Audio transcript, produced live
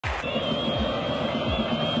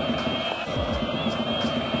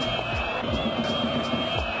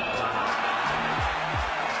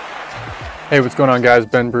Hey, what's going on guys?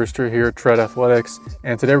 Ben Brewster here at Tread Athletics,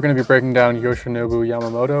 and today we're going to be breaking down Yoshinobu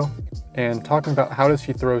Yamamoto and talking about how does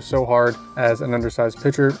he throw so hard as an undersized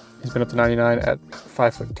pitcher. He's been up to 99 at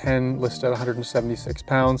 5'10", listed at 176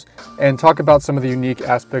 pounds, and talk about some of the unique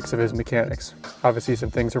aspects of his mechanics. Obviously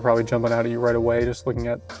some things are probably jumping out at you right away just looking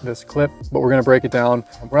at this clip, but we're going to break it down.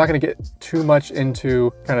 We're not going to get too much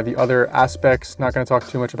into kind of the other aspects, not going to talk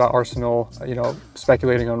too much about Arsenal,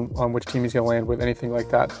 speculating on which team he's going to land with, anything like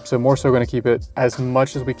that. So more so going to keep it as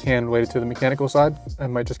much as we can related to the mechanical side. I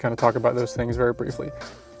might just kind of talk about those things very briefly.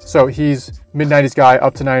 So he's mid-90s guy,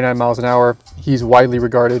 up to 99 miles an hour. He's widely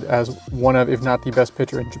regarded as one of, if not the best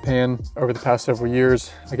pitcher in Japan over the past several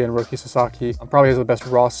years. Again, Roki Sasaki probably has the best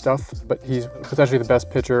raw stuff, but he's potentially the best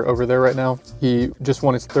pitcher over there right now. He just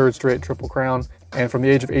won his third straight Triple Crown. And from the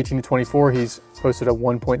age of 18 to 24, he's posted a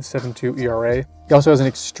 1.72 ERA. He also has an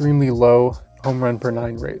extremely low home run per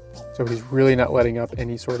 9 rate. So he's really not letting up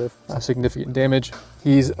any sort of significant damage.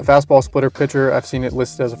 He's a fastball splitter pitcher. I've seen it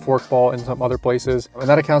listed as a forkball in some other places, and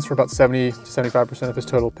that accounts for about 70 to 75% of his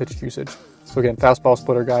total pitch usage. So again, fastball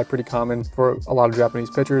splitter guy, pretty common for a lot of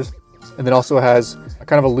Japanese pitchers. And then also has a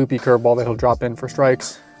kind of a loopy curveball that he'll drop in for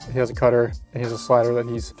strikes. He has a cutter and he has a slider that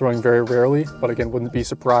he's throwing very rarely, but again, wouldn't be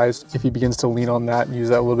surprised if he begins to lean on that and use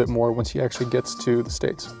that a little bit more once he actually gets to the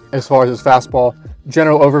States. As far as his fastball,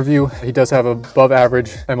 general overview, he does have above average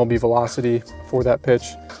MLB velocity for that pitch.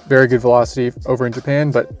 Very good velocity over in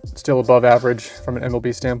Japan, but still above average from an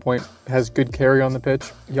MLB standpoint. Has good carry on the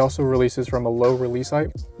pitch. He also releases from a low release height,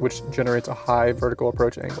 which generates a high vertical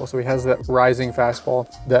approach angle. So he has that rising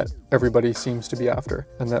fastball that everybody seems to be after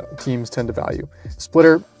and that teams tend to value.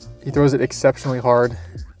 Splitter, he throws it exceptionally hard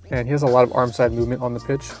and he has a lot of arm side movement on the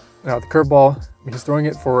pitch. Now the curveball, he's throwing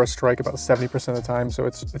it for a strike about 70% of the time, so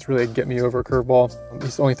it's really a get me over curveball.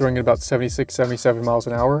 He's only throwing it about 76, 77 miles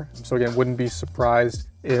an hour. So again, wouldn't be surprised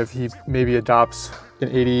if he maybe adopts an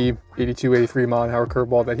 80, 82, 83 mile an hour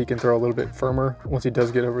curveball that he can throw a little bit firmer once he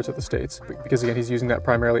does get over to the States. Because again, he's using that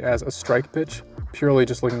primarily as a strike pitch. Purely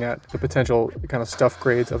just looking at the potential kind of stuff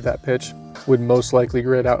grades of that pitch would most likely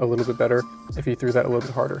grade out a little bit better if he threw that a little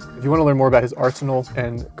bit harder. If you want to learn more about his arsenal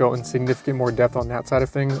and go in significant more depth on that side of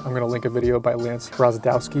things, I'm going to link a video by Lance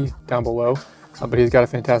Rozdowski down below. But he's got a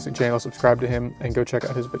fantastic channel. Subscribe to him and go check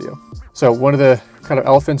out his video. So one of the kind of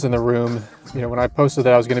elephants in the room, when I posted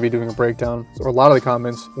that I was going to be doing a breakdown, so a lot of the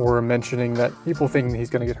comments were mentioning that people thinking he's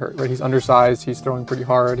going to get hurt, right? He's undersized, he's throwing pretty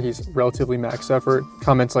hard, he's relatively max effort.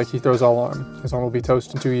 Comments like he throws all arm, his arm will be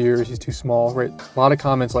toast in 2 years, he's too small, right? A lot of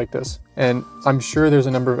comments like this. And I'm sure there's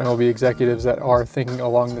a number of MLB executives that are thinking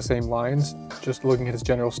along the same lines, just looking at his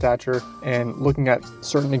general stature and looking at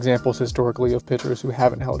certain examples historically of pitchers who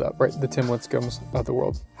haven't held up, right? The Tim Lincecums of the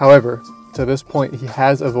world. However, to this point, he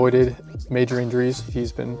has avoided major injuries.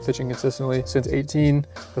 He's been pitching consistently since 18.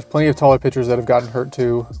 There's plenty of taller pitchers that have gotten hurt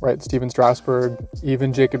too, right? Steven Strasburg,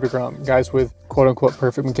 even Jacob deGrom, guys with quote unquote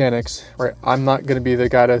perfect mechanics, right? I'm not going to be the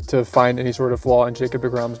guy to find any sort of flaw in Jacob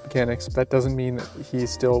deGrom's mechanics. That doesn't mean that he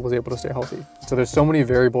still was able to stay healthy. So there's so many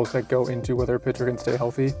variables that go into whether a pitcher can stay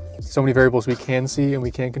healthy. So many variables we can see and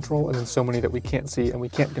we can control, and then so many that we can't see and we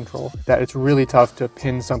can't control, that it's really tough to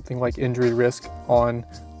pin something like injury risk on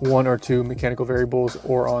one or two mechanical variables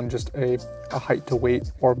or on just a height to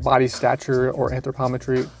weight or body stature or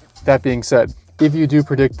anthropometry. That being said, if you do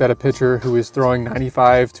predict that a pitcher who is throwing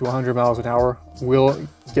 95 to 100 miles an hour will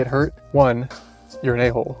get hurt, one, you're an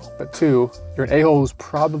a-hole, but two, you're an a-hole who's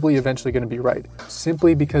probably eventually going to be right.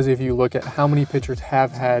 Simply because if you look at how many pitchers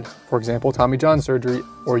have had, for example, Tommy John surgery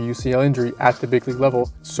or UCL injury at the big league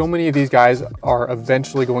level, so many of these guys are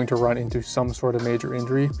eventually going to run into some sort of major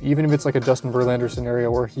injury. Even if it's like a Justin Verlander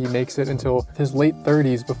scenario where he makes it until his late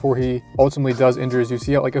 30s before he ultimately does injure his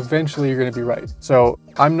UCL, like eventually you're going to be right. So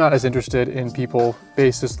I'm not as interested in people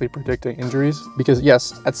baselessly predicting injuries, because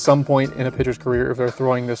yes, at some point in a pitcher's career, if they're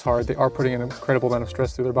throwing this hard, they are putting an incredible amount of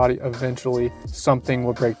stress through their body. Eventually something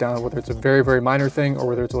will break down, whether it's a very, very minor thing or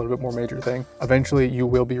whether it's a little bit more major thing. Eventually you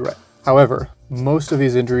will be right. However, most of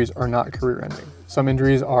these injuries are not career ending. Some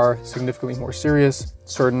injuries are significantly more serious.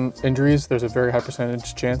 Certain injuries, there's a very high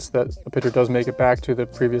percentage chance that a pitcher does make it back to the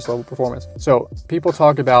previous level performance. So people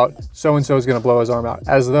talk about so-and-so is going to blow his arm out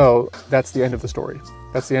as though that's the end of the story.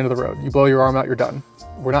 That's the end of the road. You blow your arm out, you're done.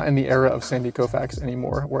 We're not in the era of Sandy Koufax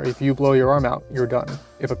anymore, where if you blow your arm out, you're done.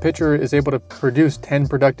 If a pitcher is able to produce 10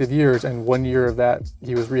 productive years and 1 year of that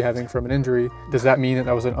he was rehabbing from an injury, does that mean that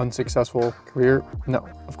that was an unsuccessful career? No,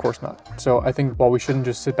 of course not. So I think while we shouldn't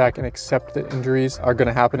just sit back and accept that injuries are going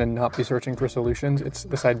to happen and not be searching for solutions, it's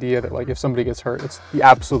this idea that like if somebody gets hurt, it's the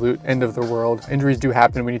absolute end of the world. Injuries do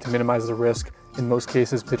happen. We need to minimize the risk. In most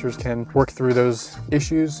cases, pitchers can work through those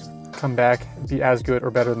issues. come back, be as good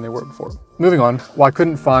or better than they were before. Moving on, while I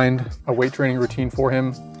couldn't find a weight training routine for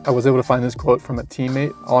him, I was able to find this quote from a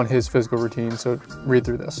teammate on his physical routine, so read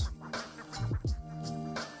through this.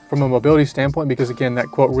 From a mobility standpoint, because again, that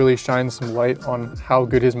quote really shines some light on how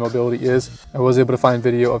good his mobility is, I was able to find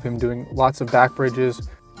video of him doing lots of back bridges,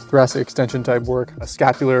 thoracic extension type work, a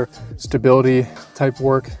scapular stability type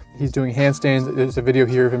work. He's doing handstands. There's a video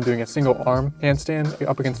here of him doing a single arm handstand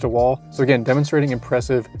up against a wall. So again, demonstrating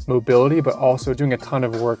impressive mobility, but also doing a ton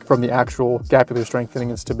of work from the actual scapular strengthening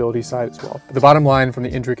and stability side as well. The bottom line from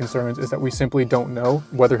the injury concerns is that we simply don't know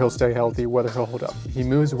whether he'll stay healthy, whether he'll hold up. He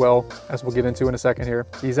moves well, as we'll get into in a second here.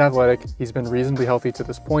 He's athletic. He's been reasonably healthy to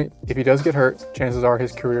this point. If he does get hurt, chances are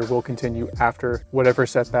his career will continue after whatever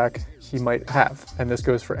setback he might have. And this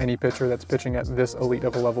goes for any pitcher that's pitching at this elite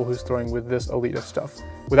of a level who's throwing with this elite of stuff.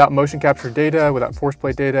 Without motion capture data, without force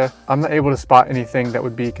plate data, I'm not able to spot anything that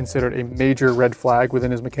would be considered a major red flag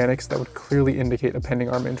within his mechanics that would clearly indicate a pending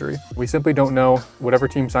arm injury. We simply don't know. Whatever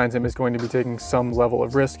team signs him is going to be taking some level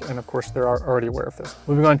of risk, and of course they're already aware of this.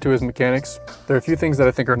 Moving on to his mechanics, there are a few things that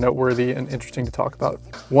I think are noteworthy and interesting to talk about.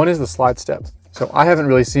 One is the slide step. So I haven't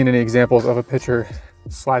really seen any examples of a pitcher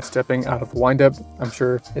slide stepping out of the windup. I'm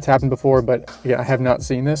sure it's happened before, but yeah, I have not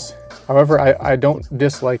seen this. However, I don't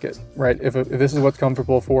dislike it, right? If this is what's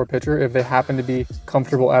comfortable for a pitcher, if they happen to be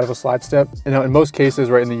comfortable out of a slide step, and now in most cases,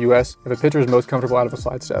 right, in the US, if a pitcher is most comfortable out of a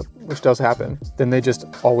slide step, which does happen, then they just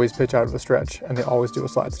always pitch out of the stretch and they always do a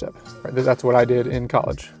slide step, right? That's what I did in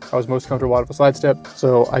college. I was most comfortable out of a slide step,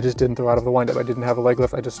 so I just didn't throw out of the windup. I didn't have a leg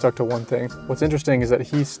lift, I just stuck to one thing. What's interesting is that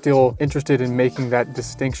he's still interested in making that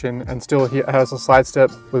distinction, and still he has a slide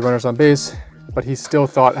step with runners on base, but he still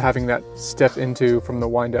thought having that step into from the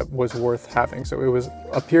windup was worth having. So it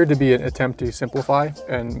appeared to be an attempt to simplify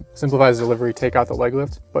his delivery, take out the leg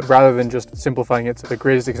lift, but rather than just simplifying it to the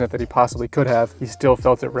greatest extent that he possibly could have, he still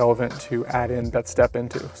felt it relevant to add in that step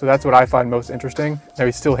into. So that's what I find most interesting. Now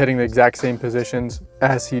he's still hitting the exact same positions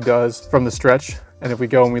as he does from the stretch. And if we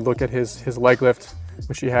go and we look at his leg lift,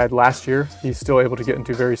 which he had last year, he's still able to get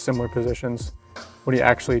into very similar positions when he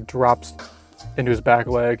actually drops into his back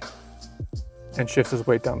leg and shifts his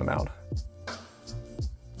weight down the mound.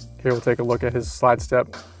 Here we'll take a look at his slide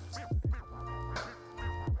step.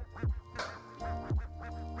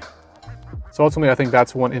 So ultimately, I think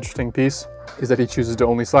that's one interesting piece, is that he chooses to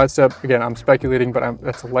only slide step. Again, I'm speculating, but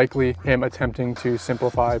that's likely him attempting to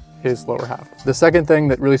simplify his lower half. The second thing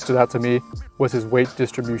that really stood out to me was his weight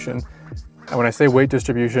distribution. And when I say weight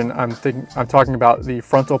distribution, I'm talking about the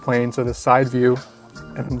frontal plane, so the side view,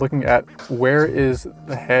 and I'm looking at where is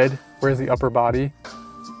the head, where's the upper body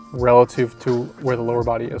relative to where the lower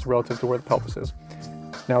body is, relative to where the pelvis is.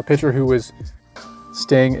 Now, a pitcher who is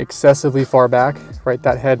staying excessively far back, right,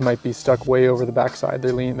 that head might be stuck way over the backside.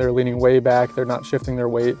 They're leaning way back, they're not shifting their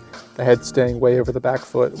weight, the head's staying way over the back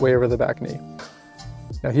foot, way over the back knee.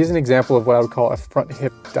 Now, he's an example of what I would call a front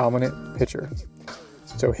hip dominant pitcher.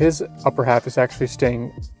 So his upper half is actually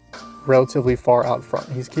staying relatively far out front.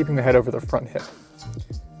 He's keeping the head over the front hip.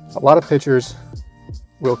 A lot of pitchers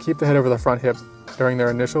will keep the head over the front hip during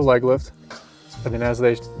their initial leg lift, and then as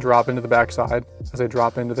they drop into the backside, as they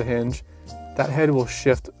drop into the hinge, that head will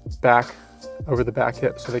shift back over the back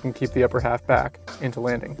hip so they can keep the upper half back into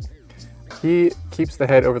landing. He keeps the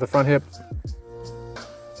head over the front hip,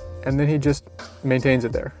 and then he just maintains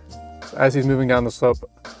it there. So as he's moving down the slope,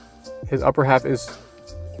 his upper half is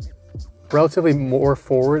relatively more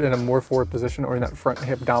forward, in a more forward position, or in that front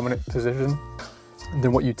hip dominant position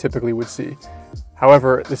than what you typically would see.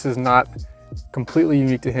 However, this is not completely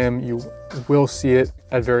unique to him. You will see it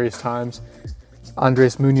at various times.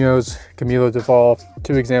 Andres Munoz, Camilo Doval,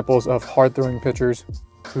 two examples of hard throwing pitchers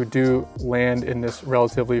who do land in this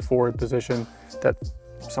relatively forward position, that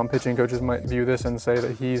some pitching coaches might view this and say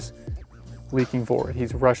that he's leaking forward.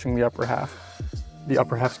 He's rushing the upper half. The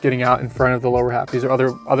upper half's getting out in front of the lower half. These are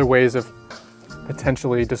other ways of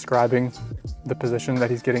potentially describing the position that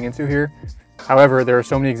he's getting into here. However, there are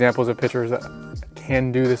so many examples of pitchers that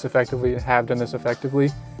can do this effectively and have done this effectively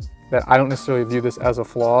that I don't necessarily view this as a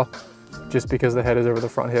flaw just because the head is over the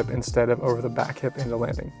front hip instead of over the back hip into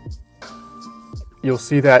landing. You'll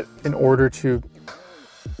see that in order to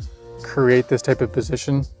create this type of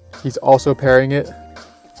position, he's also pairing it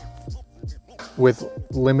with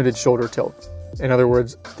limited shoulder tilt. In other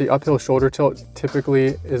words, the uphill shoulder tilt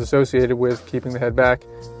typically is associated with keeping the head back,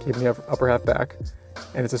 keeping the upper half back,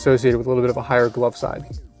 and it's associated with a little bit of a higher glove side.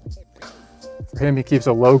 For him, he keeps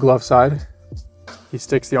a low glove side. He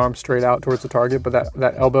sticks the arm straight out towards the target, but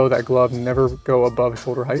that elbow, that glove never go above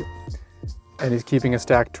shoulder height. And he's keeping a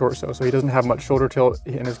stacked torso, so he doesn't have much shoulder tilt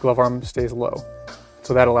and his glove arm stays low.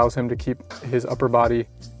 So that allows him to keep his upper body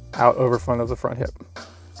out over front of the front hip.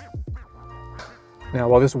 Now,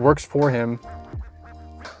 while this works for him,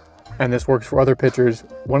 and this works for other pitchers,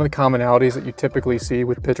 one of the commonalities that you typically see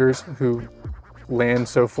with pitchers who land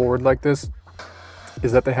so forward like this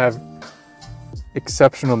is that they have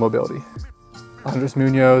exceptional mobility. Andres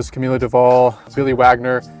Munoz, Camilo Duvall, Billy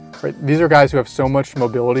Wagner, right? These are guys who have so much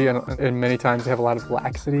mobility, and many times they have a lot of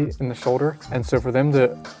laxity in the shoulder. And so for them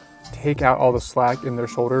to take out all the slack in their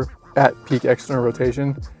shoulder at peak external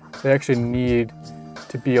rotation, they actually need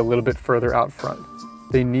to be a little bit further out front.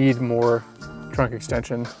 They need more trunk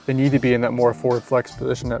extension. They need to be in that more forward flex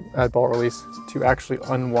position at ball release to actually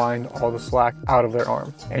unwind all the slack out of their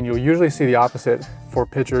arm. And you'll usually see the opposite for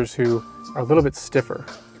pitchers who are a little bit stiffer,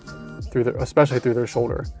 especially through their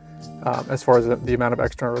shoulder, as far as the amount of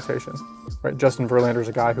external rotation. Right? Justin Verlander is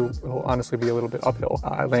a guy who will honestly be a little bit uphill,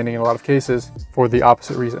 landing in a lot of cases for the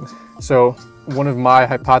opposite reason. So one of my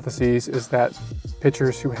hypotheses is that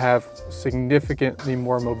pitchers who have significantly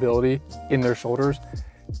more mobility in their shoulders,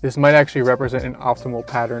 this might actually represent an optimal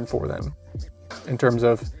pattern for them in terms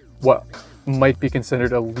of what might be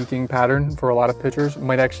considered a leaking pattern for a lot of pitchers,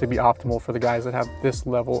 might actually be optimal for the guys that have this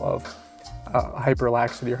level of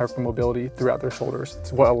hyperlaxity or hypermobility throughout their shoulders.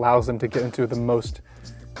 It's what allows them to get into the most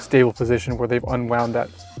stable position where they've unwound that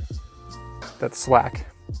slack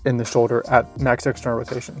in the shoulder at max external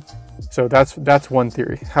rotation. So that's one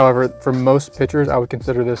theory. However, for most pitchers, I would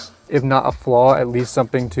consider this, if not a flaw, at least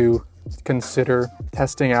something to consider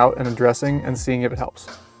testing out and addressing and seeing if it helps.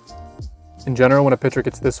 In general, when a pitcher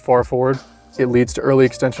gets this far forward, it leads to early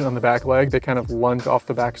extension on the back leg. They kind of lunge off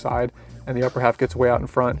the back side and the upper half gets way out in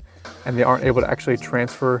front, and they aren't able to actually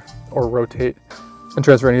transfer or rotate and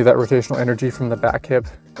transfer any of that rotational energy from the back hip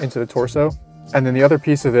into the torso. And then the other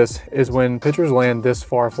piece of this is when pitchers land this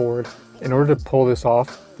far forward, in order to pull this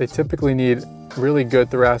off, they typically need really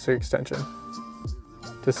good thoracic extension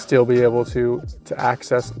to still be able to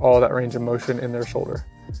access all that range of motion in their shoulder.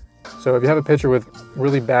 So if you have a pitcher with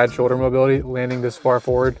really bad shoulder mobility landing this far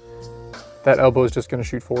forward, that elbow is just going to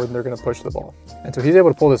shoot forward and they're going to push the ball. And so he's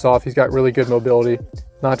able to pull this off. He's got really good mobility,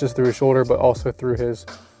 not just through his shoulder, but also through his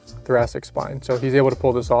thoracic spine. So he's able to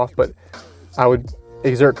pull this off, but I would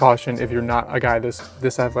exert caution if you're not a guy this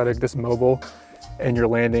athletic, this mobile, and you're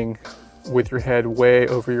landing with your head way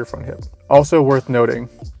over your front hip. Also worth noting,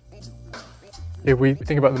 if we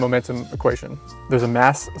think about the momentum equation, there's a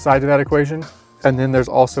mass side to that equation, and then there's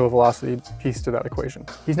also a velocity piece to that equation.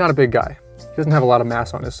 He's not a big guy. He doesn't have a lot of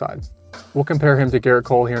mass on his side. We'll compare him to Garrett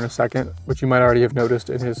Cole here in a second, which you might already have noticed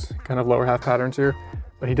in his kind of lower half patterns here,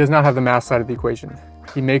 but he does not have the mass side of the equation.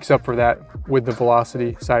 He makes up for that with the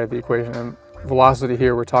velocity side of the equation. And velocity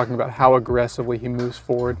here, we're talking about how aggressively he moves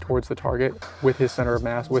forward towards the target with his center of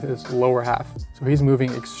mass, with his lower half. So he's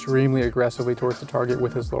moving extremely aggressively towards the target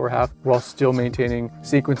with his lower half while still maintaining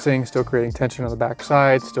sequencing, still creating tension on the back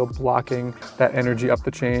side, still blocking that energy up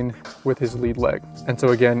the chain with his lead leg. And so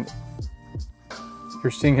again, you're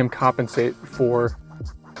seeing him compensate for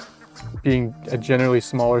being a generally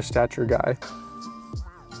smaller stature guy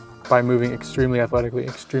by moving extremely athletically,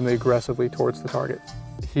 extremely aggressively towards the target.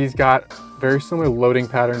 He's got very similar loading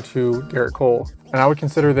pattern to Garrett Cole. And I would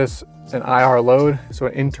consider this an IR load, so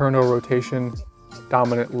an internal rotation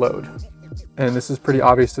dominant load. And this is pretty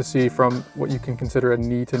obvious to see from what you can consider a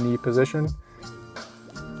knee-to-knee position.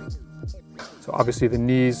 So obviously the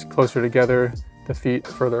knees closer together, the feet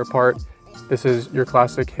further apart. This is your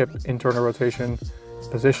classic hip internal rotation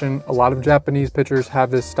position. A lot of Japanese pitchers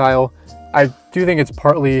have this style. I do think it's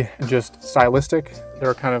partly just stylistic. There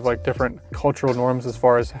are kind of like different cultural norms as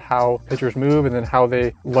far as how pitchers move and then how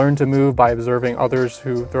they learn to move by observing others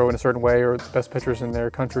who throw in a certain way, or the best pitchers in their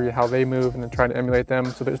country, how they move, and then trying to emulate them.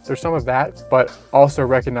 So there's some of that, but also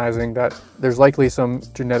recognizing that there's likely some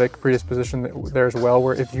genetic predisposition there as well,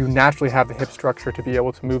 where if you naturally have the hip structure to be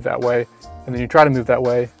able to move that way, and then you try to move that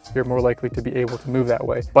way, you're more likely to be able to move that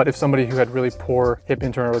way. But if somebody who had really poor hip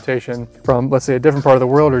internal rotation from, let's say, a different part of the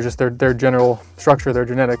world, or just their general structure, their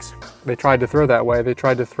genetics, they tried to throw that way, they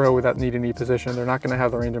tried to throw with that knee-to-knee position, they're not going to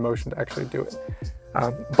have the range of motion to actually do it.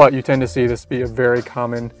 But you tend to see this be a very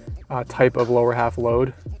common type of lower half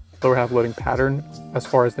loading pattern, as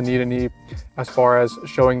far as the knee-to-knee, as far as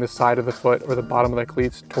showing the side of the foot or the bottom of the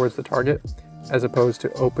cleats towards the target, as opposed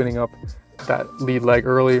to opening up that lead leg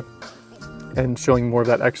early and showing more of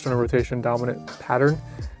that external rotation dominant pattern.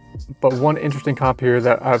 But one interesting comp here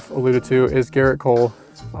that I've alluded to is Garrett Cole.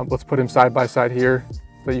 Let's put him side by side here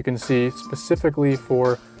so that you can see specifically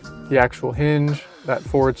for the actual hinge, that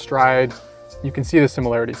forward stride. You can see the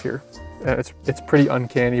similarities here. And it's pretty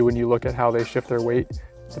uncanny when you look at how they shift their weight.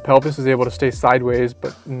 The pelvis is able to stay sideways,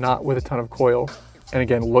 but not with a ton of coil. And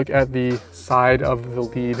again, look at the side of the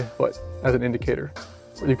lead foot as an indicator.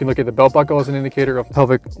 You can look at the belt buckle as an indicator of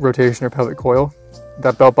pelvic rotation or pelvic coil.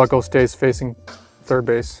 That belt buckle stays facing third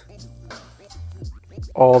base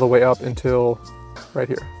all the way up until right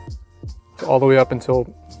here. So all the way up until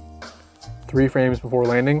 3 frames before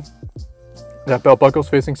landing. That belt buckle is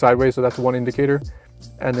facing sideways, so that's one indicator.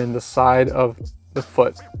 And then the side of the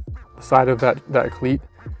foot, the side of that cleat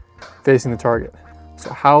facing the target.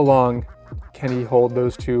 So how long can he hold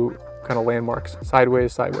those two kind of landmarks,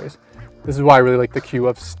 sideways, sideways? This is why I really like the cue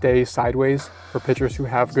of stay sideways for pitchers who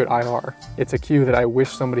have good IR. It's a cue that I wish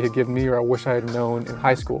somebody had given me, or I wish I had known in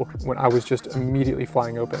high school when I was just immediately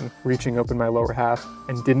flying open, reaching open my lower half,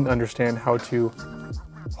 and didn't understand how to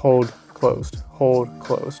hold closed,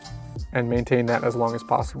 and maintain that as long as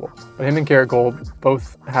possible. But him and Garrett Cole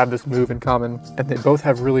both have this move in common, and they both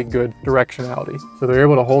have really good directionality. So they're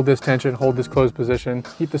able to hold this tension, hold this closed position,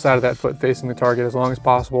 keep the side of that foot facing the target as long as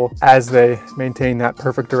possible as they maintain that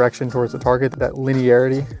perfect direction towards the target, that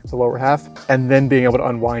linearity, the lower half, and then being able to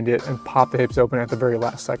unwind it and pop the hips open at the very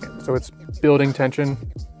last second. So it's building tension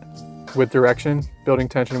with direction, building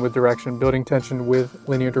tension with direction, building tension with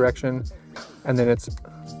linear direction, and then it's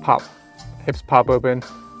pop, hips pop open.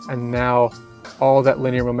 And now all that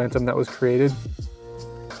linear momentum that was created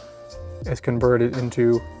is converted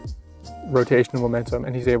into rotational momentum,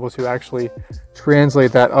 and he's able to actually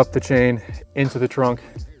translate that up the chain into the trunk,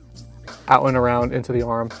 out and around into the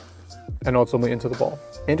arm, and ultimately into the ball.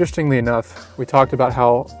 Interestingly enough, we talked about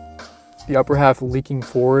how the upper half leaking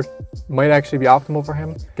forward might actually be optimal for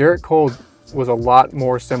him. Garrett Cole was a lot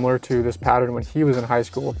more similar to this pattern when he was in high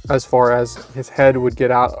school, as far as his head would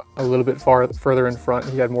get out a little bit further in front.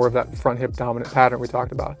 He had more of that front hip dominant pattern we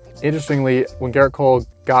talked about. Interestingly, when Garrett Cole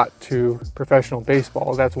got to professional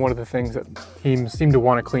baseball, that's one of the things that he seemed to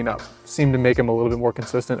want to clean up, seemed to make him a little bit more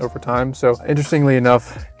consistent over time. So interestingly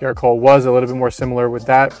enough, Garrett Cole was a little bit more similar with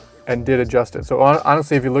that and did adjust it. So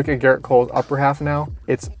honestly, if you look at Garrett Cole's upper half now,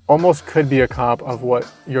 it's almost could be a comp of what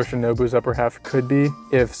Yoshinobu's upper half could be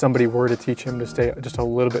if somebody were to teach him to stay just a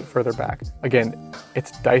little bit further back. Again,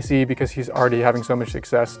 it's dicey because he's already having so much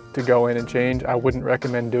success to go in and change. I wouldn't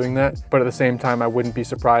recommend doing that, but at the same time, I wouldn't be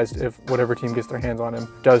surprised if whatever team gets their hands on him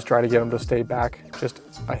does try to get him to stay back just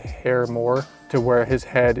a hair more to where his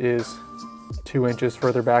head is 2 inches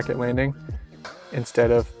further back at landing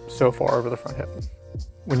instead of so far over the front hip.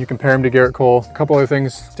 When you compare him to Garrett Cole, a couple other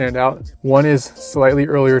things stand out. One is slightly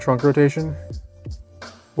earlier trunk rotation,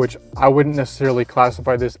 which I wouldn't necessarily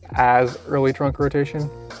classify this as early trunk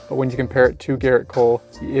rotation, but when you compare it to Garrett Cole,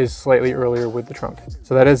 he is slightly earlier with the trunk.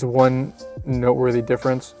 So that is one noteworthy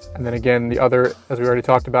difference. And then again, the other, as we already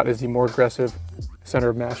talked about, is the more aggressive center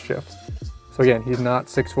of mass shift. So again, he's not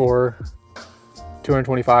 6'4",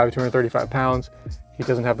 225, 235 pounds. He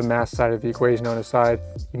doesn't have the mass side of the equation on his side.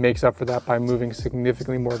 He makes up for that by moving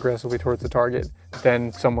significantly more aggressively towards the target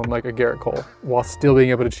than someone like a Garrett Cole, while still being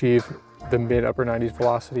able to achieve the mid-upper 90s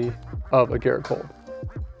velocity of a Garrett Cole.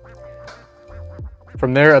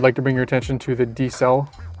 From there, I'd like to bring your attention to the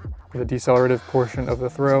decel, the decelerative portion of the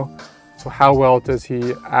throw. So how well does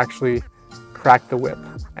he actually crack the whip?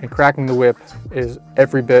 And cracking the whip is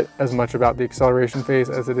every bit as much about the acceleration phase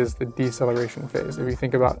as it is the deceleration phase. If you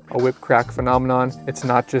think about a whip crack phenomenon, it's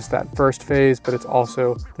not just that first phase, but it's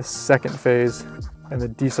also the second phase and the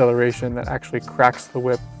deceleration that actually cracks the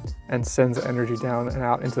whip and sends energy down and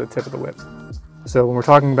out into the tip of the whip. So when we're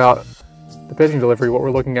talking about the pitching delivery, what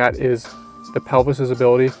we're looking at is the pelvis's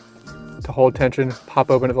ability to hold tension, pop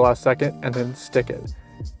open at the last second, and then stick it.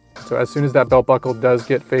 So as soon as that belt buckle does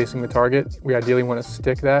get facing the target, we ideally want to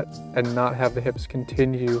stick that and not have the hips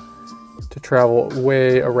continue to travel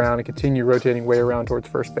way around and continue rotating way around towards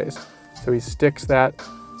first base. So he sticks that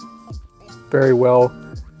very well,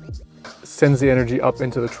 sends the energy up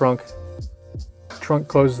into the trunk. Trunk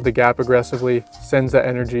closes the gap aggressively, sends that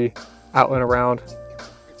energy out and around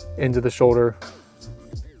into the shoulder,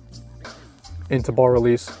 into ball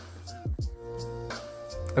release.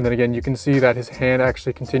 And then again, you can see that his hand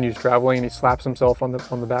actually continues traveling and he slaps himself on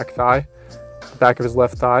the back thigh, the back of his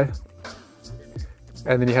left thigh.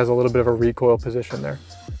 And then he has a little bit of a recoil position there.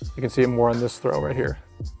 You can see it more on this throw right here.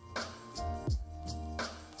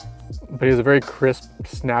 But he has a very crisp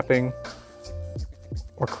snapping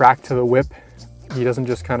or crack to the whip. He doesn't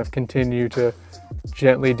just kind of continue to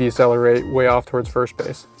gently decelerate way off towards first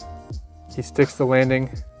base. He sticks the landing,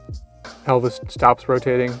 pelvis stops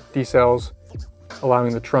rotating, decels,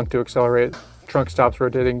 allowing the trunk to accelerate. Trunk stops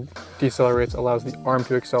rotating, decelerates, allows the arm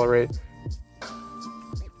to accelerate.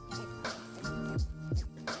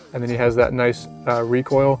 And then he has that nice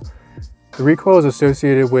recoil. The recoil is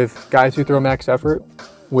associated with guys who throw max effort.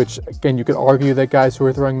 which again, you could argue that guys who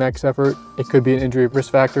are throwing max effort, it could be an injury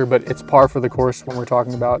risk factor, but it's par for the course when we're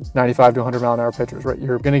talking about 95 to 100 mile an hour pitchers, right?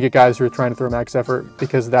 You're going to get guys who are trying to throw max effort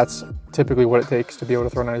because that's typically what it takes to be able to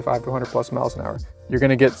throw 95 to 100 plus miles an hour. You're going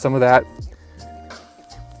to get some of that,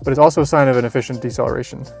 but it's also a sign of an efficient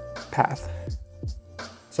deceleration path.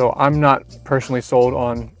 So I'm not personally sold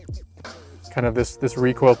on kind of this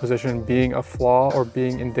recoil position being a flaw or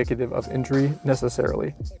being indicative of injury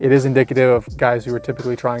necessarily. It is indicative of guys who are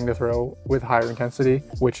typically trying to throw with higher intensity,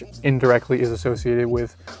 which indirectly is associated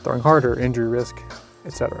with throwing harder, injury risk,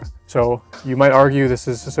 etc. So you might argue this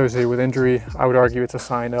is associated with injury. I would argue it's a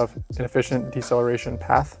sign of an efficient deceleration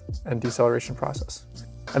path and deceleration process.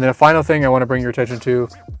 And then a final thing I want to bring your attention to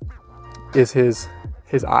is his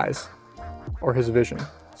eyes or his vision.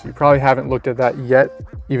 So you probably haven't looked at that yet,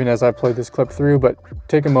 even as I played this clip through, but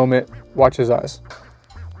take a moment, watch his eyes.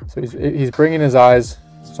 So he's bringing his eyes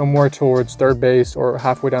somewhere towards third base or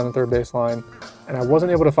halfway down the third base line. And I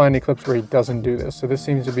wasn't able to find any clips where he doesn't do this. So this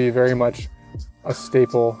seems to be very much a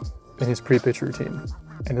staple in his pre-pitch routine.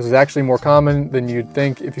 And this is actually more common than you'd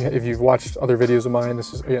think. If you've watched other videos of mine,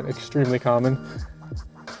 this is again, extremely common,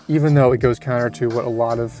 even though it goes counter to what a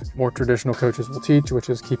lot of more traditional coaches will teach, which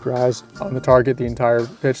is keep your eyes on the target the entire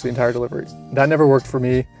pitch, the entire delivery. That never worked for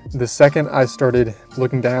me. The second I started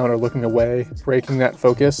looking down or looking away, breaking that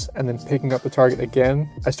focus, and then picking up the target again,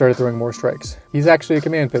 I started throwing more strikes. He's actually a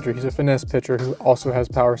command pitcher. He's a finesse pitcher who also has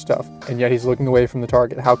power stuff, and yet he's looking away from the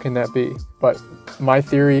target. How can that be? But my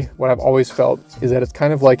theory, what I've always felt, is that it's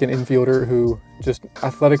kind of like an infielder who just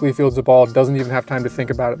athletically fields the ball, doesn't even have time to think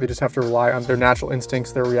about it. They just have to rely on their natural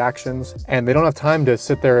instincts, their reactions, and they don't have time to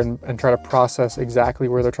sit there and try to process exactly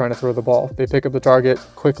where they're trying to throw the ball. They pick up the target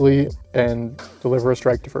quickly and deliver a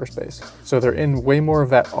strike to first base. So they're in way more of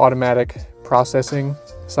that automatic processing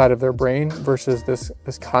side of their brain versus this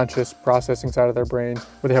conscious processing side of their brain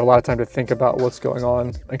where they have a lot of time to think about what's going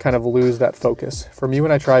on and kind of lose that focus. For me,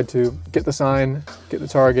 when I tried to get the sign, get the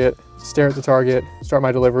target, stare at the target, start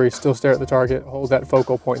my delivery, still stare at the target, hold that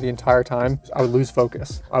focal point the entire time, I would lose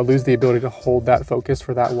focus. I would lose the ability to hold that focus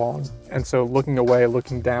for that long. And so looking away,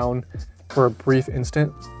 looking down for a brief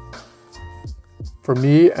instant, for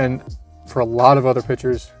me and for a lot of other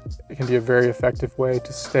pitchers, it can be a very effective way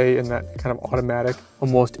to stay in that kind of automatic,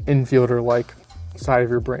 almost infielder-like side of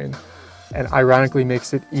your brain. And ironically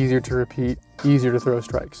makes it easier to repeat, easier to throw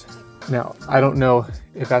strikes. Now, I don't know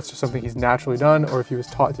if that's just something he's naturally done or if he was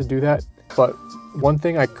taught to do that, but one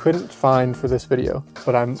thing I couldn't find for this video,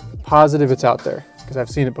 but I'm positive it's out there because I've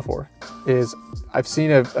seen it before, is I've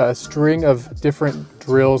seen a string of different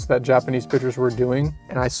drills that Japanese pitchers were doing,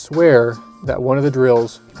 and I swear that one of the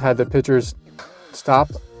drills had the pitchers stop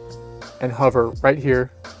and hover right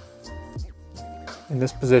here in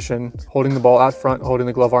this position, holding the ball out front, holding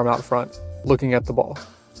the glove arm out front, looking at the ball,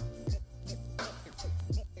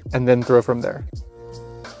 and then throw from there.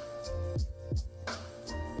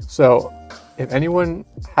 So if anyone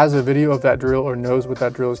has a video of that drill or knows what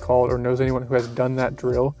that drill is called or knows anyone who has done that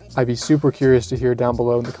drill, I'd be super curious to hear down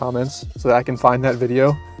below in the comments so that I can find that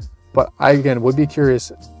video. But I, again, would be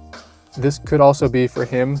curious. This could also be for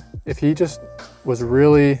him if he just was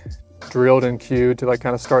really drilled and cued to like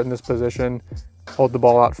kind of start in this position, hold the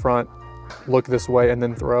ball out front, look this way, and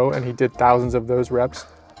then throw, and he did thousands of those reps.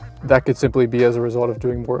 That could simply be as a result of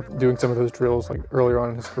doing some of those drills like earlier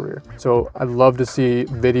on in his career. So I'd love to see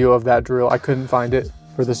video of that drill. I couldn't find it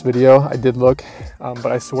for this video. I did look,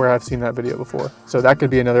 but I swear I've seen that video before. So that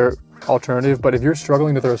could be another alternative. But if you're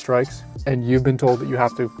struggling to throw strikes and you've been told that you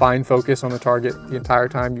have to find focus on the target the entire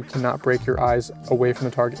time, you cannot break your eyes away from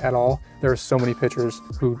the target at all. There are so many pitchers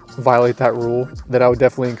who violate that rule that I would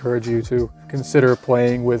definitely encourage you to consider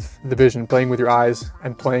playing with the vision, playing with your eyes,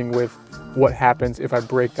 and playing with what happens if I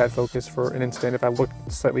break that focus for an instant. If I look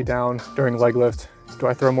slightly down during leg lift, do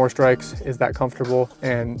I throw more strikes? Is that comfortable?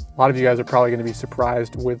 And a lot of you guys are probably going to be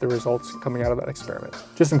surprised with the results coming out of that experiment.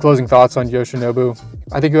 Just some closing thoughts on Yoshinobu.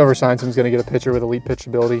 I think whoever signs him is going to get a pitcher with elite pitch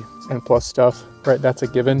ability and plus stuff, right? That's a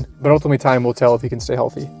given. But ultimately time will tell if he can stay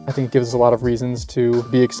healthy. I think it gives us a lot of reasons to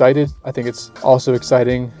be excited. I think it's also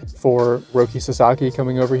exciting for Roki Sasaki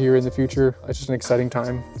coming over here in the future. It's just an exciting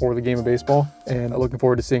time for the game of baseball, and I'm looking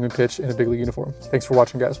forward to seeing him pitch in a big league uniform. Thanks for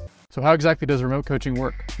watching, guys. So how exactly does remote coaching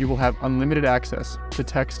work? You will have unlimited access to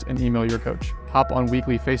text and email your coach, hop on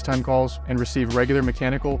weekly FaceTime calls, and receive regular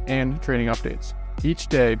mechanical and training updates. Each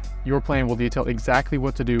day, your plan will detail exactly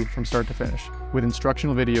what to do from start to finish, with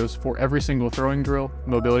instructional videos for every single throwing drill,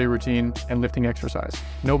 mobility routine, and lifting exercise.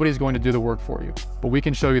 Nobody's going to do the work for you, but we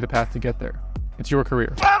can show you the path to get there. It's your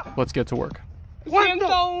career. Let's get to work.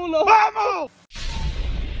 ¡Vamos!